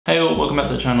Hey all, welcome back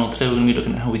to the channel. Today we're going to be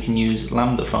looking at how we can use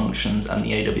Lambda Functions and the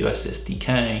AWS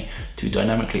SDK to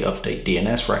dynamically update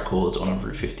DNS records on a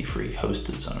Route 53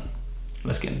 hosted zone.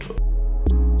 Let's get into it.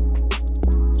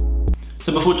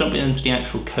 So before jumping into the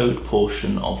actual code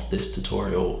portion of this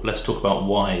tutorial, let's talk about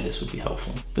why this would be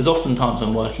helpful. There's often times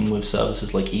when working with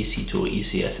services like EC2 or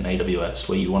ECS in AWS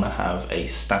where you want to have a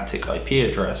static IP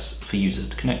address for users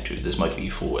to connect to. This might be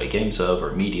for a game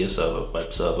server, a media server,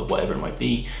 web server, whatever it might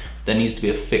be. There needs to be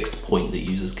a fixed point that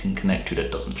users can connect to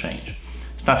that doesn't change.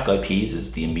 Static IPs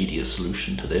is the immediate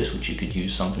solution to this, which you could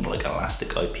use something like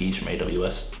Elastic IPs from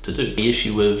AWS to do. The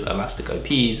issue with Elastic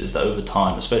IPs is that over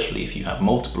time, especially if you have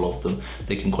multiple of them,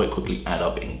 they can quite quickly add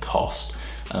up in cost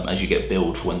as you get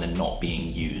billed for when they're not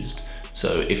being used.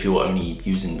 So if you're only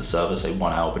using the server, say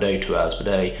 1 hour per day, 2 hours per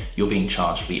day, you're being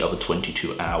charged for the other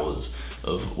 22 hours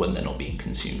of when they're not being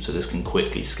consumed. So this can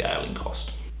quickly scale in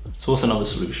cost. So what's another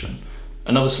solution?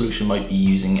 Another solution might be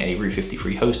using a Route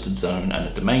 53 hosted zone and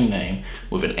a domain name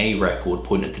with an A record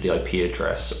pointed to the IP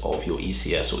address of your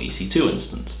ECS or EC2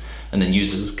 instance, and then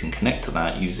users can connect to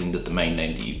that using the domain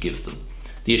name that you give them.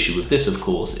 The issue with this, of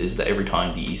course, is that every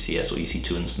time the ECS or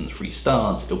EC2 instance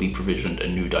restarts, it'll be provisioned a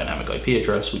new dynamic IP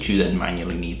address, which you then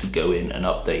manually need to go in and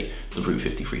update the Route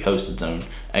 53 hosted zone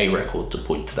A record to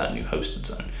point to that new hosted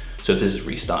zone. So if this is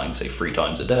restarting, say 3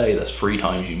 times a day, that's 3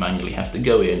 times you manually have to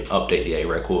go in, update the A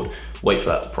record, wait for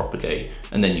that to propagate,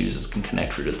 and then users can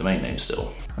connect through the domain name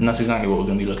still. And that's exactly what we're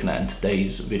going to be looking at in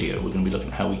today's video. We're going to be looking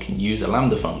at how we can use a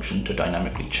Lambda function to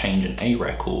dynamically change an A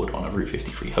record on a Route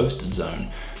 53 hosted zone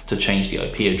to change the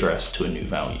IP address to a new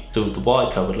value. So with the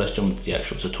why covered, let's jump into the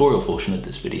actual tutorial portion of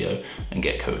this video and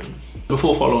get coding.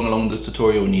 Before following along this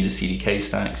tutorial, we need a CDK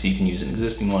stack, so you can use an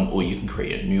existing one or you can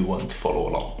create a new one to follow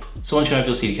along. So once you have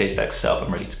your CDK stack set up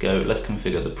and ready to go, let's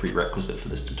configure the prerequisite for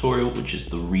this tutorial, which is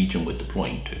the region we're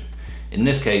deploying to. In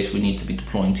this case, we need to be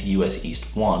deploying to US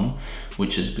East 1,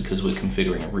 which is because we're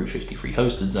configuring a Route 53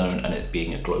 hosted zone, and it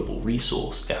being a global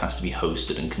resource, it has to be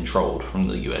hosted and controlled from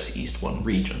the US East 1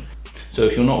 region. So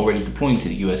if you're not already deploying to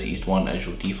the US East 1 as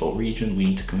your default region, we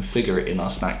need to configure it in our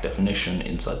stack definition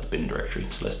inside the bin directory.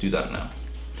 So let's do that now.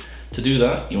 To do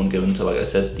that, you want to go into, like I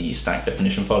said, the stack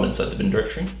definition file inside the bin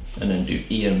directory, and then do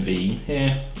env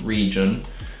here, region,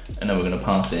 and then we're going to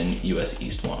pass in US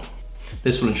East 1.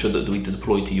 This will ensure that we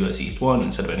deploy to US East 1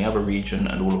 instead of any other region,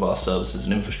 and all of our services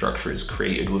and infrastructure is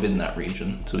created within that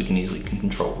region, so we can easily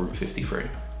control Route 53.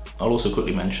 I'll also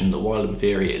quickly mention that while in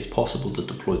theory it is possible to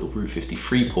deploy the Route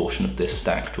 53 portion of this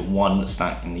stack to one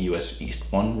stack in the US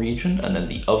East 1 region, and then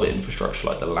the other infrastructure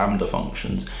like the Lambda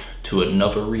functions to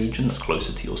another region that's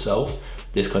closer to yourself,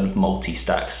 this kind of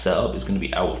multi-stack setup is going to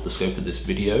be out of the scope of this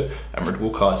video and would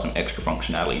require some extra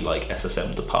functionality like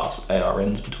SSM to pass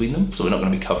ARNs between them. So we're not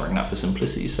going to be covering that for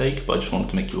simplicity's sake, but I just wanted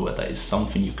to make you aware that is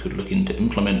something you could look into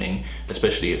implementing,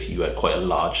 especially if you had quite a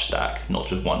large stack, not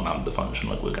just one Lambda function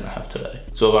like we're going to have today.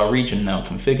 So with our region now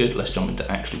configured, let's jump into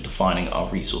actually defining our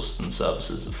resources and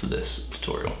services for this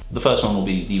tutorial. The first one will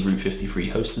be the Route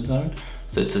 53 hosted zone.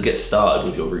 So to get started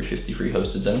with your Route 53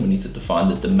 hosted zone, we need to define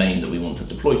the domain that we want to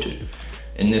deploy to.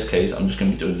 In this case, I'm just going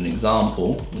to be doing an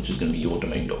example, which is going to be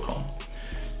yourdomain.com.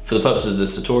 For the purposes of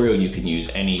this tutorial, you can use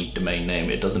any domain name.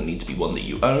 It doesn't need to be one that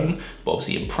you own, but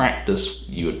obviously in practice,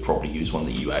 you would probably use one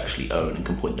that you actually own and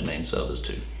can point the name servers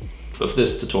to. But for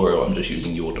this tutorial, I'm just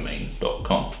using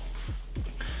yourdomain.com.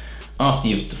 After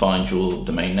you've defined your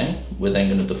domain name, we're then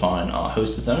going to define our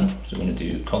hosted zone. So we're going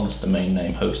to do const domain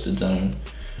name hosted zone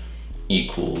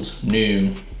equals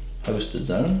new hosted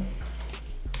zone,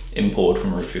 import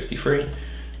from Route 53.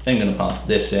 Then going to pass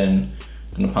this in,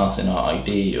 going to pass in our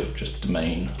ID of just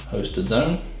domain hosted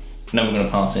zone. And then we're going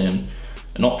to pass in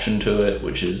an option to it,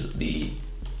 which is the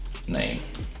name.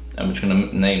 And we're just going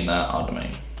to name that our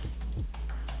domain.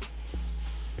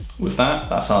 With that,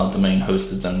 that's our domain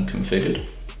hosted zone configured.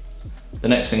 The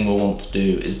next thing we'll want to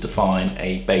do is define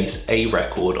a base A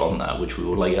record on that, which we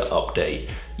will later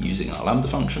update using our Lambda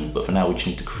function. But for now, we just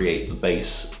need to create the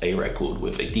base A record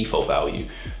with a default value,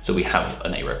 so we have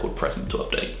an A record present to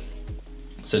update.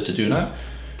 So to do that,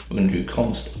 we're going to do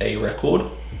const A record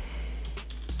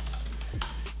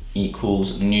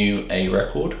equals new A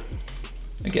record.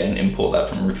 Again, import that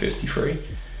from Route 53,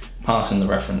 pass in the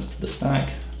reference to the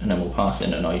stack, and then we'll pass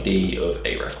in an ID of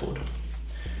A record.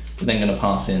 We're then going to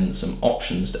pass in some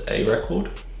options to A record,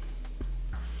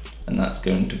 and that's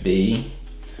going to be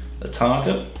a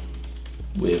target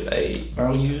with a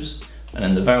values, and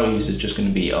then the values is just going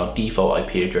to be our default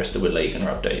IP address that we're later going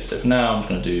to update. So for now, I'm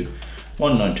going to do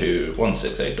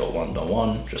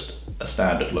 192.168.1.1, just a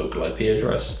standard local IP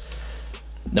address.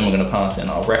 Then we're going to pass in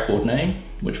our record name,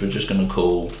 which we're just going to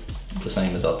call the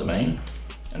same as our domain.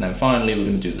 And then finally, we're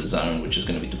going to do the zone, which is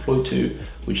going to be deployed to,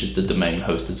 which is the domain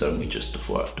hosted zone we just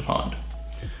defined.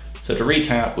 So to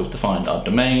recap, we've defined our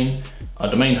domain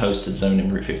hosted zone in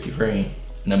Route 53,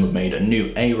 and then we've made a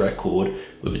new A record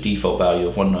with a default value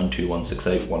of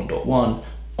 192.168.1.1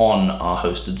 on our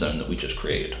hosted zone that we just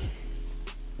created.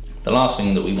 The last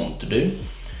thing that we want to do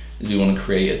is we want to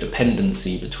create a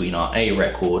dependency between our A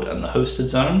record and the hosted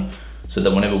zone, so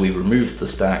that whenever we remove the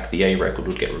stack, the A record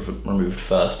would get removed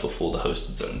first before the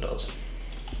hosted zone does.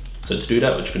 So to do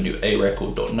that, we're just going to do a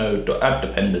record.node.add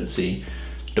dependency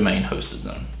domain hosted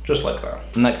zone, just like that.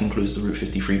 And that concludes the Route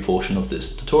 53 portion of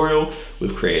this tutorial.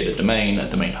 We've created a domain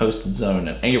hosted zone,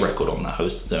 an A record on that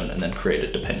hosted zone, and then created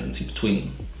a dependency between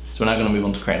them. So we're now going to move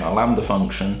on to creating our Lambda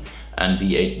function and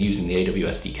using the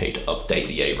AWS SDK to update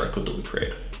the A record that we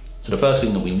created. So the first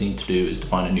thing that we need to do is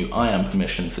define a new IAM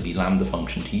permission for the Lambda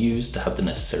function to use to have the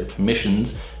necessary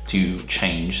permissions to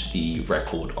change the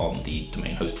record on the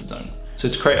domain hosted zone. So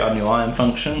to create our new IAM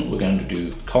function, we're going to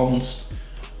do const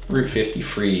Route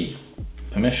 53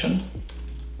 permission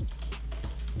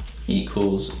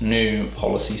equals new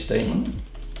policy statement,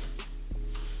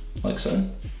 like so.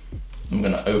 I'm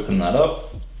going to open that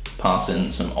up, pass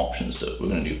in some options to it. We're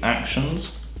going to do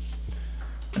actions,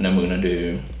 and then we're going to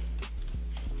do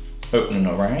open an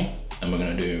array, and we're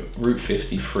going to do Route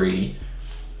 53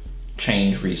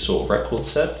 change resource record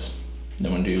sets.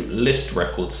 Then we'll do list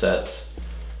record sets,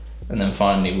 and then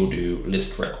finally we'll do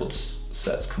list record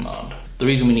sets command. The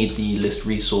reason we need the list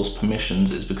resource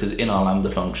permissions is because in our Lambda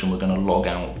function we're going to log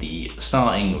out the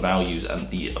starting values and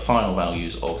the final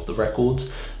values of the records.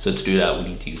 So to do that we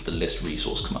need to use the list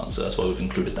resource command. So that's why we've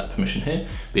included that permission here.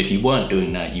 But if you weren't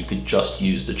doing that, you could just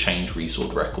use the change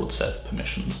resource record set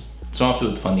permissions. So after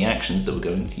we've defined the actions that we're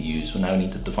going to use, we now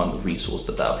need to define the resource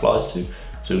that applies to.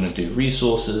 So we're going to do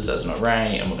resources as an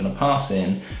array, and we're going to pass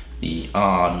in the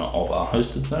ARN of our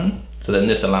hosted zone. So then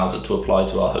this allows it to apply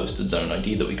to our hosted zone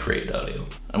ID that we created earlier.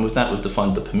 And with that, we've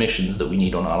defined the permissions that we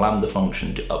need on our Lambda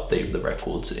function to update the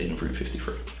records in Route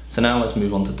 53. So now let's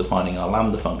move on to defining our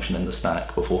Lambda function in the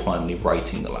stack before finally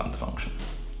writing the Lambda function.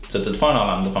 So to define our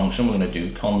Lambda function, we're going to do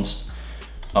const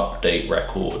update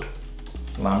record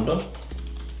Lambda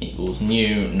equals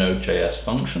new Node.js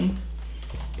function,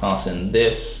 pass in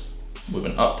this with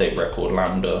an update record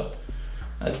Lambda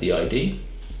as the ID.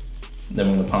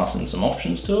 Then we're going to pass in some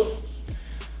options to it.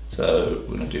 So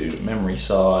we're going to do memory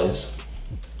size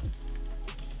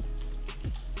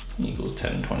equals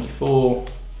 1024,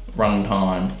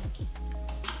 runtime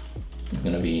is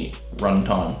going to be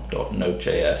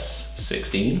runtime.nodejs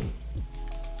 16.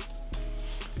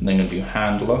 And then going to do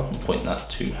handler and point that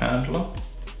to handler.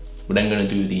 We're then going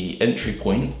to do the entry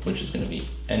point, which is going to be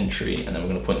entry, and then we're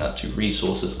going to point that to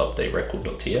resources update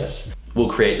record.ts. We'll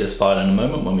create this file in a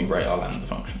moment when we write our Lambda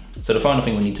function. So the final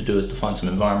thing we need to do is define some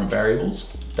environment variables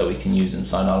that we can use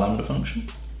inside our Lambda function.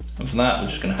 And for that, we're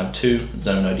just going to have two,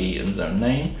 zone ID and zone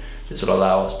name. This will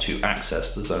allow us to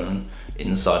access the zone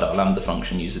inside our Lambda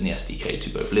function using the SDK to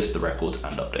both list the records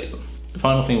and update them. The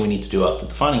final thing we need to do after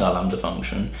defining our Lambda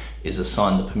function is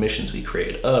assign the permissions we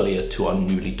created earlier to our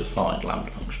newly defined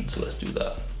Lambda function. So let's do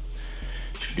that.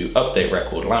 We should do update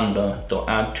record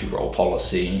Lambda.add to role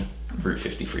policy Route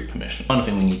 53 permission. The final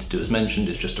thing we need to do, as mentioned,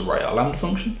 is just to write our Lambda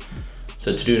function.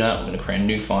 So to do that, we're going to create a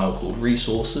new file called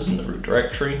resources in the root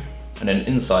directory. And then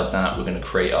inside that, we're going to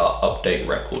create our update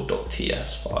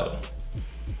record.ts file.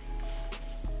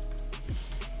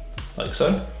 Like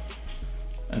so.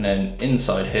 And then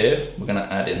inside here, we're going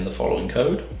to add in the following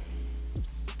code.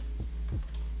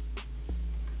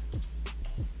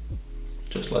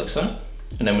 Just like so.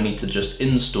 And then we need to just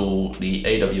install the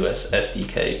AWS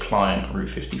SDK client Route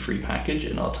 53 package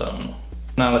in our terminal.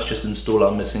 Now let's just install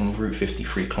our missing Route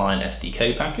 53 client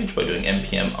SDK package by doing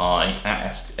npm I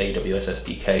AWS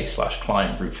SDK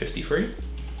 /client Route 53.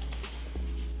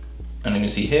 And you can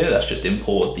see here, that's just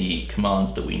import the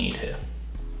commands that we need here.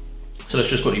 So let's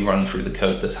just quickly run through the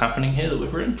code that's happening here that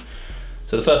we've written.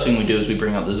 So the first thing we do is we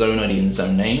bring out the zone ID and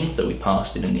zone name that we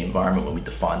passed in the environment when we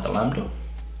defined the Lambda.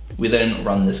 We then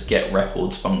run this get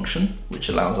records function, which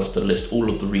allows us to list all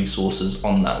of the resources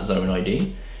on that zone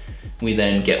ID. We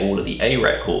then get all of the A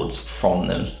records from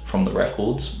the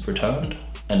records returned,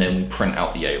 and then we print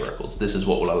out the A records. This is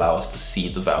what will allow us to see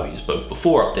the values both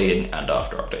before updating and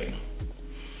after updating.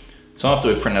 So after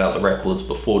we've printed out the records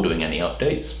before doing any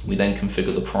updates, we then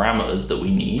configure the parameters that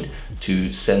we need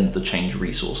to send the change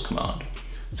resource command.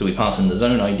 So we pass in the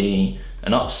zone ID,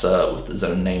 an upsert with the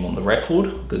zone name on the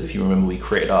record, because if you remember, we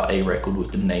created our A record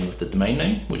with the name of the domain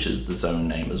name, which is the zone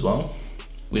name as well.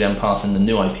 We then pass in the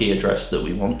new IP address that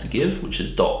we want to give, which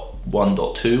is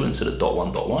 .1.2 instead of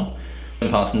 .1.1.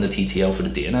 and pass in the TTL for the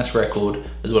DNS record,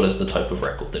 as well as the type of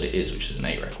record that it is, which is an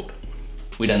A record.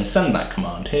 We then send that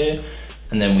command here,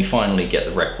 and then we finally get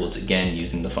the records again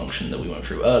using the function that we went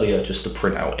through earlier, just to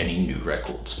print out any new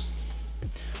records.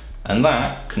 And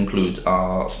that concludes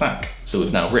our stack. So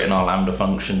we've now written our Lambda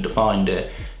function, defined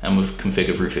it, and we've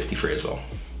configured Route 53 as well.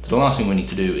 So the last thing we need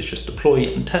to do is just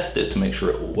deploy and test it to make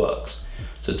sure it all works.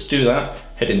 So to do that,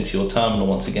 head into your terminal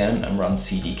once again and run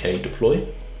CDK deploy.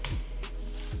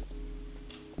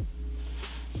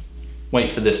 Wait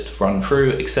for this to run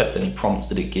through, accept any prompts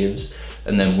that it gives,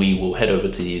 and then we will head over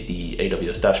to the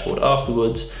AWS dashboard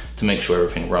afterwards to make sure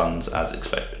everything runs as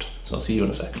expected. So I'll see you in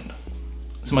a second.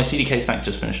 So my CDK stack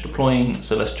just finished deploying,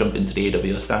 so let's jump into the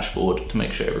AWS dashboard to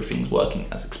make sure everything's working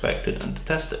as expected and to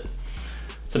test it.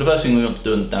 So the first thing we want to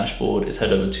do on the dashboard is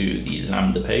head over to the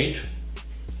Lambda page,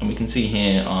 and we can see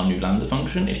here our new Lambda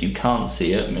function. If you can't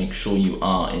see it, make sure you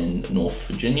are in North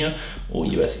Virginia or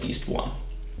US East 1.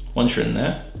 Once you're in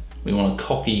there, we want to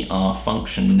copy our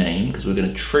function name because we're going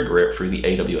to trigger it through the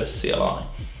AWS CLI.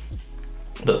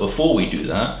 But before we do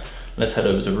that, let's head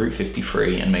over to Route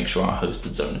 53 and make sure our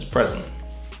hosted zone is present.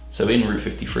 So in Route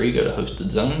 53, go to hosted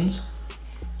zones,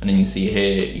 and then you can see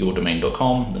here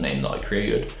yourdomain.com, the name that I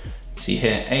created. You see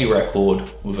here a record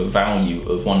with a value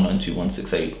of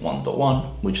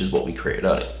 192.168.1.1, which is what we created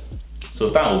earlier. So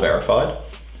with that all verified,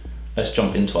 let's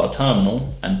jump into our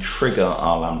terminal and trigger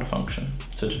our Lambda function.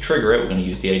 So to trigger it, we're going to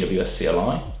use the AWS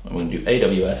CLI, and we're going to do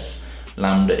AWS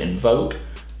Lambda invoke,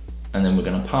 and then we're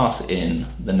going to pass in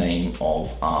the name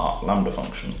of our Lambda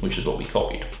function, which is what we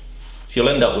copied. So you'll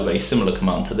end up with a similar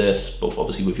command to this, but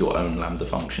obviously with your own Lambda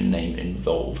function name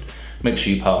involved. Make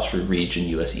sure you pass through region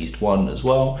US East 1 as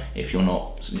well, if you're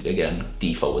not, again,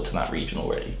 defaulted to that region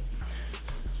already.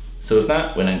 So with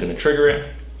that, we're then going to trigger it,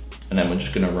 and then we're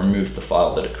just going to remove the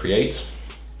file that it creates.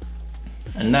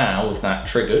 And now with that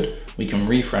triggered, we can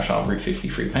refresh our Route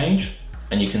 53 page,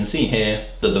 and you can see here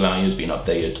that the value has been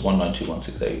updated to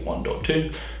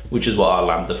 192.168.1.2, which is what our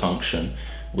Lambda function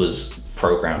was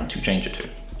programmed to change it to.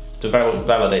 To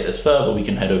validate this further, we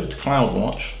can head over to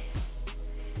CloudWatch,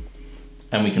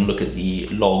 and we can look at the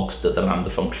logs that the Lambda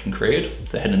function created.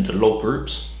 So head into log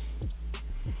groups,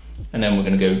 and then we're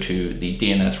going to go to the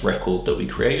DNS record that we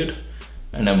created,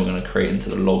 and then we're going to create into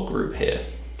the log group here.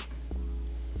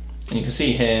 And you can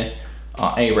see here,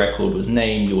 our A record was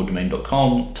name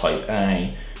yourdomain.com, type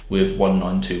A, with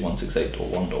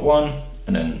 192.168.1.1,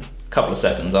 and then a couple of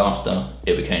seconds after,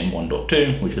 it became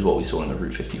 1.2, which is what we saw in the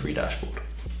Route 53 dashboard.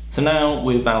 So now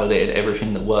we've validated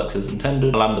everything that works as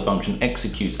intended. The Lambda function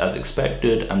executes as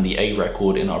expected, and the A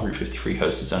record in our Route 53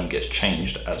 hosted zone gets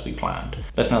changed as we planned.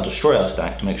 Let's now destroy our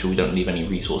stack to make sure we don't leave any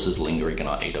resources lingering in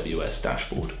our AWS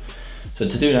dashboard. So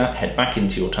to do that, head back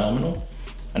into your terminal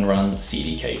and run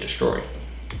CDK destroy.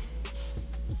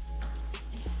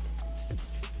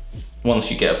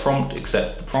 Once you get a prompt,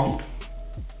 accept the prompt,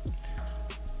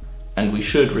 and we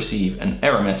should receive an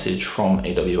error message from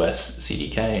AWS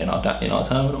CDK in our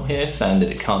terminal here, saying that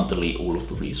it can't delete all of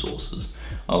the resources.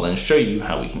 I'll then show you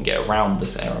how we can get around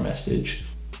this error message.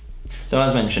 So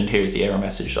as mentioned, here's the error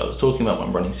message that I was talking about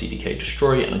when running CDK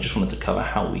destroy, and I just wanted to cover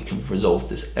how we can resolve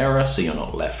this error so you're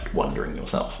not left wondering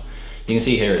yourself. You can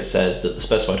see here it says that the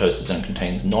specified hosted zone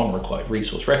contains non-required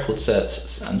resource record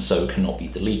sets and so cannot be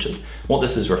deleted. What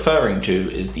this is referring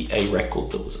to is the A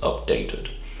record that was updated.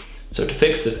 So to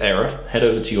fix this error, head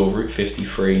over to your Route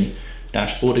 53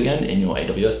 dashboard again in your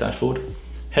AWS dashboard,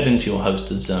 head into your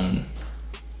hosted zone,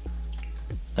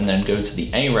 and then go to the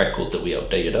A record that we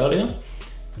updated earlier.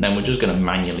 And then we're just going to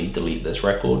manually delete this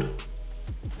record,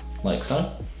 like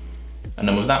so. And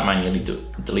then with that manually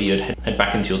deleted, head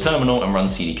back into your terminal and run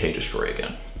CDK destroy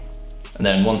again. And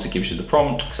then once it gives you the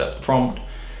prompt, accept the prompt,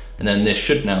 and then this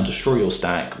should now destroy your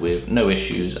stack with no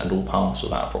issues and all pass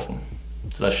without a problem.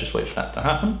 So let's just wait for that to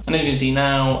happen. And as you can see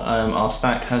now, our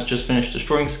stack has just finished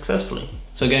destroying successfully.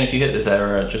 So again, if you hit this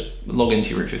error, just log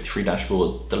into your Route 53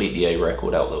 dashboard, delete the A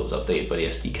record out that was updated by the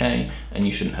SDK, and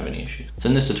you shouldn't have any issues. So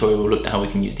in this tutorial, we'll look at how we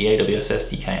can use the AWS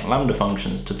SDK and Lambda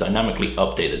functions to dynamically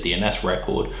update the DNS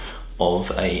record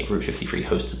of a Route 53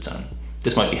 hosted zone.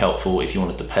 This might be helpful if you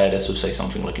wanted to pair this with, say,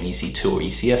 something like an EC2 or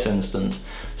ECS instance.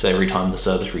 So every time the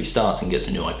service restarts and gets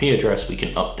a new IP address, we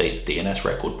can update the DNS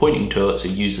record pointing to it so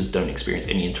users don't experience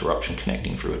any interruption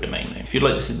connecting through a domain name. If you'd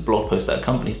like to see the blog post that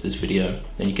accompanies this video,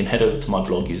 then you can head over to my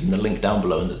blog using the link down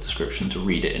below in the description to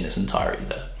read it in its entirety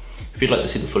there. If you'd like to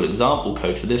see the full example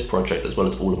code for this project as well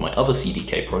as all of my other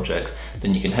CDK projects,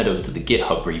 then you can head over to the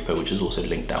GitHub repo, which is also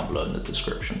linked down below in the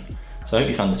description. So I hope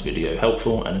you found this video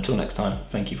helpful, and until next time,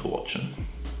 thank you for watching.